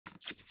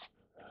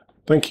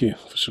Thank you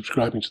for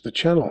subscribing to the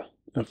channel.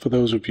 And for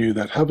those of you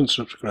that haven't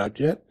subscribed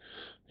yet,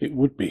 it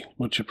would be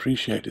much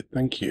appreciated.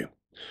 Thank you.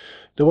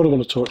 Now, what I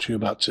want to talk to you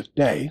about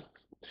today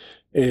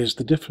is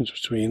the difference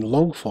between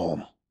long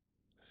form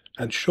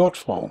and short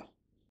form.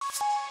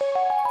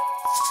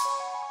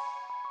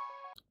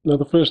 Now,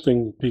 the first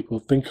thing people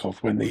think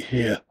of when they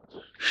hear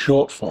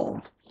short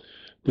form,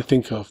 they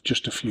think of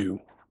just a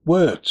few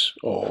words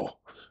or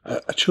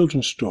a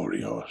children's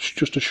story or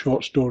just a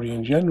short story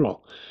in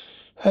general.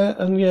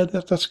 And yeah,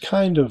 that's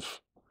kind of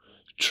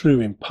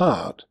true in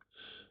part.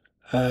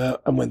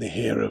 And when they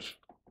hear of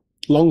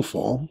long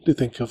form, they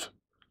think of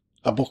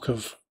a book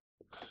of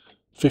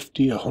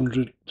 50,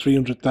 100,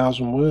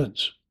 300,000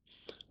 words,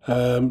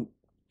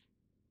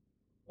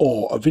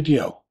 or a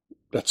video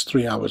that's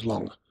 3 hours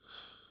long,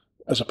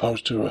 as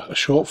opposed to a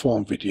short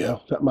form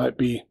video that might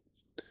be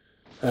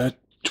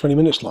 20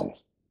 minutes long.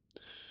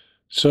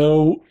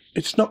 So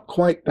it's not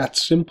quite that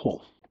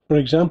simple. For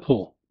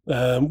example,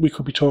 we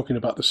could be talking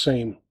about the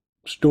same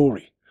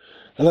story.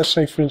 And let's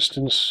say, for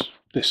instance,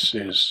 this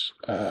is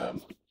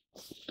The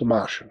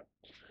Martian.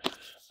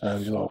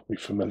 And you'll all be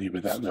familiar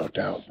with that, no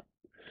doubt.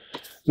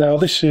 Now,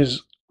 this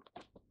is,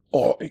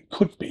 or it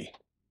could be,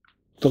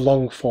 the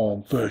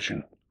long-form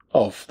version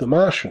of The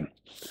Martian.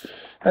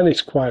 And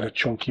it's quite a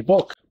chunky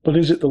book. But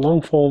is it the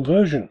long-form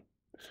version?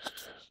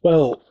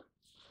 Well,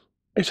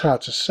 it's hard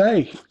to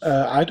say.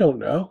 I don't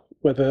know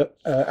whether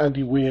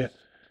Andy Weir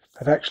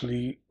had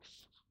actually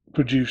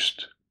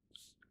produced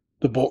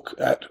the book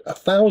at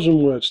 1,000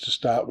 words to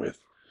start with.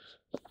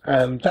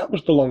 And that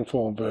was the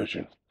long-form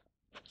version.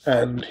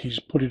 And he's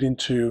put it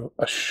into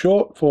a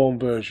short-form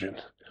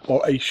version,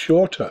 or a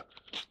shorter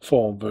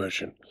form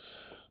version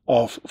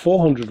of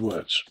 400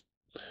 words.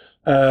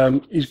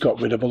 He's got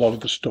rid of a lot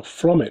of the stuff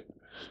from it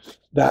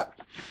that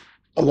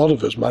a lot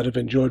of us might have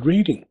enjoyed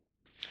reading.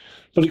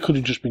 But it could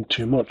have just been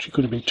too much. It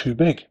could have been too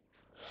big.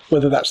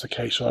 Whether that's the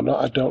case or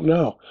not, I don't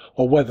know.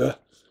 Or whether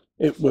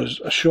it was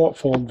a short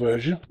form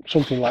version,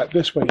 something like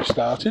this when he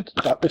started,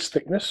 at this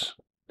thickness,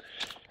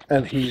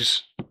 and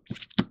he's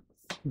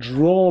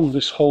drawn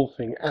this whole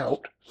thing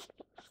out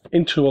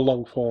into a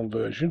long form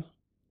version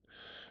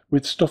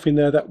with stuff in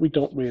there that we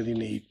don't really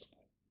need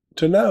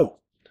to know.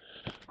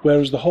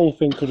 Whereas the whole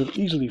thing could have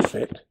easily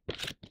fit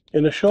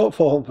in a short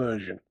form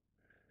version.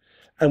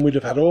 And we'd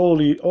have had all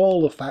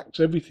the facts,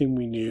 everything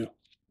we knew,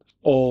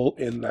 all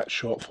in that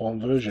short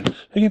form version.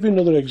 I'll give you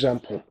another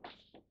example.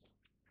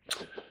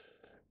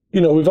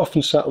 You know, we've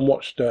often sat and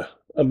watched a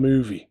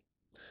movie,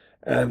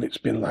 and it's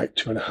been like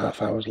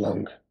 2.5 hours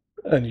long,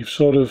 and you've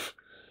sort of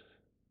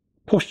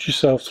pushed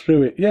yourself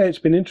through it. Yeah, it's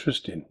been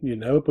interesting, you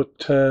know,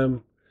 but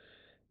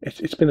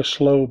it's been a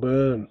slow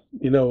burn,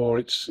 you know, or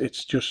it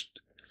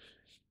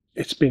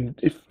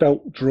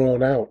felt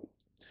drawn out.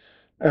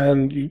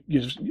 And you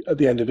at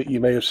the end of it, you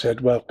may have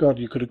said, well, God,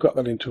 you could have got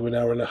that into an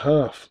hour and a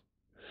half.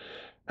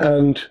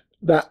 And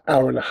that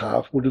hour and a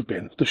half would have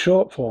been the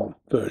short form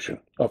version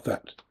of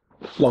that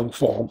long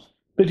form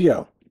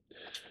video.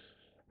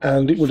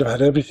 And it would have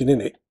had everything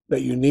in it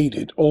that you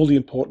needed, all the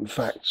important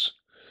facts,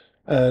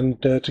 and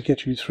to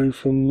get you through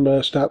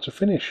from start to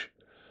finish.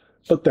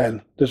 But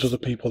then there's other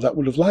people that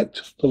would have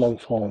liked the long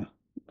form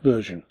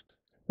version.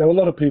 Now, a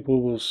lot of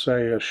people will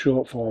say a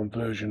short form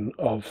version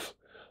of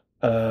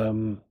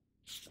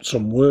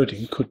some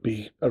wording could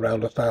be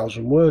around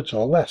 1,000 words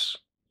or less.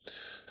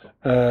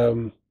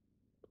 And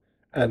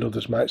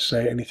others might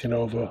say anything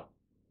over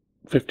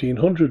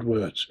 1,500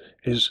 words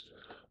is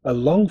a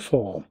long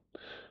form.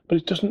 But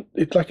it doesn't,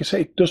 like I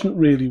say, it doesn't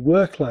really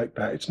work like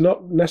that. It's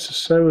not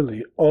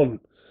necessarily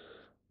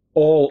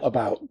all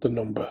about the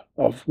number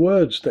of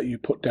words that you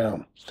put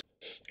down.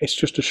 It's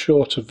just a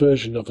shorter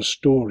version of a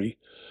story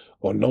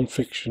or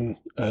non-fiction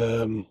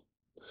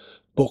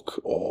book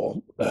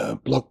or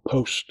blog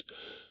post,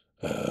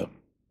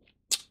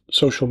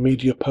 social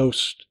media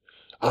post,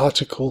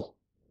 article,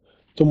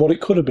 than what it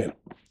could have been.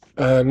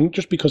 And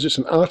just because it's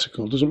an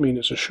article doesn't mean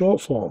it's a short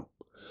form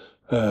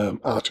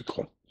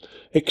article.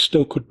 It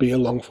still could be a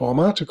long form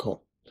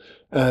article,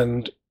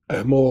 and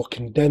a more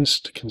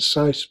condensed,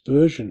 concise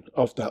version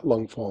of that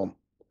long form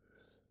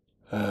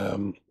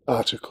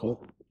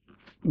article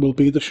will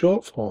be the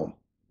short form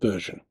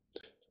version.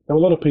 Now, a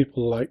lot of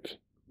people like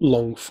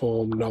long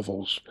form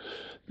novels.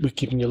 We're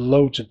giving you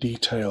loads of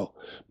detail,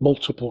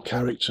 multiple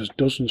characters,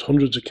 dozens,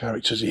 hundreds of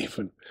characters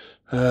even,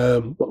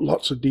 but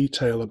lots of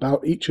detail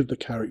about each of the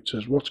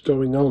characters, what's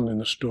going on in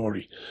the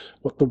story,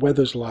 what the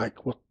weather's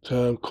like, what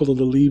colour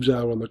the leaves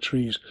are on the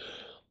trees.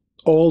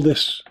 All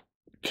this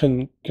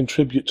can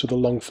contribute to the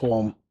long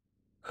form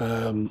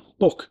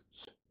book.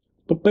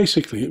 But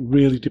basically, it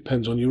really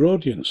depends on your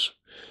audience.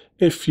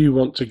 If you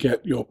want to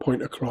get your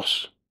point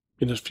across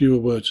in as fewer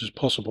words as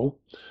possible,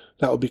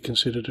 that will be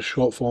considered a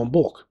short form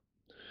book,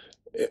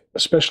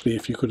 especially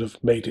if you could have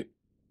made it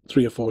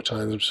 3 or 4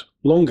 times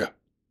longer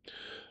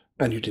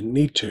and you didn't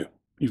need to.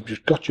 You've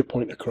just got your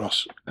point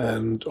across,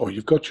 or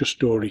you've got your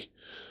story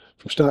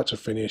from start to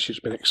finish. It's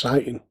been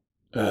exciting,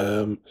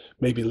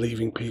 maybe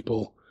leaving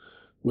people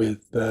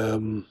with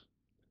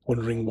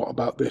wondering what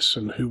about this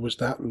and who was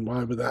that and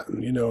why was that,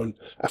 and and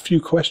a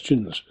few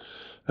questions,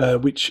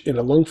 which in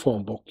a long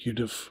form book you'd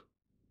have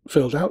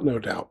filled out, no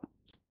doubt.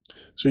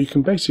 So you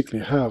can basically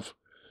have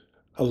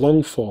a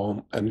long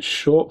form and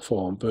short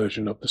form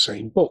version of the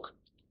same book.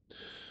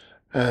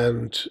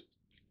 And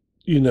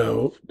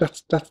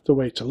that's the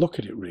way to look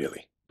at it,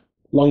 really.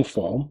 Long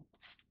form,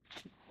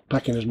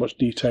 pack in as much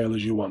detail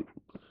as you want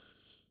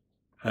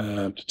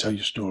to tell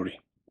your story.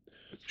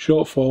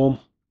 Short form,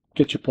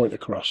 get your point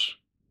across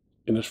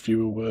in as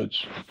fewer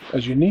words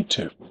as you need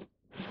to,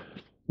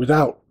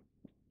 without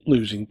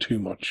losing too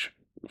much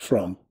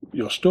from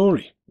your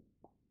story.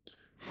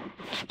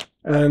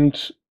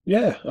 And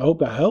yeah, I hope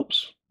that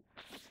helps.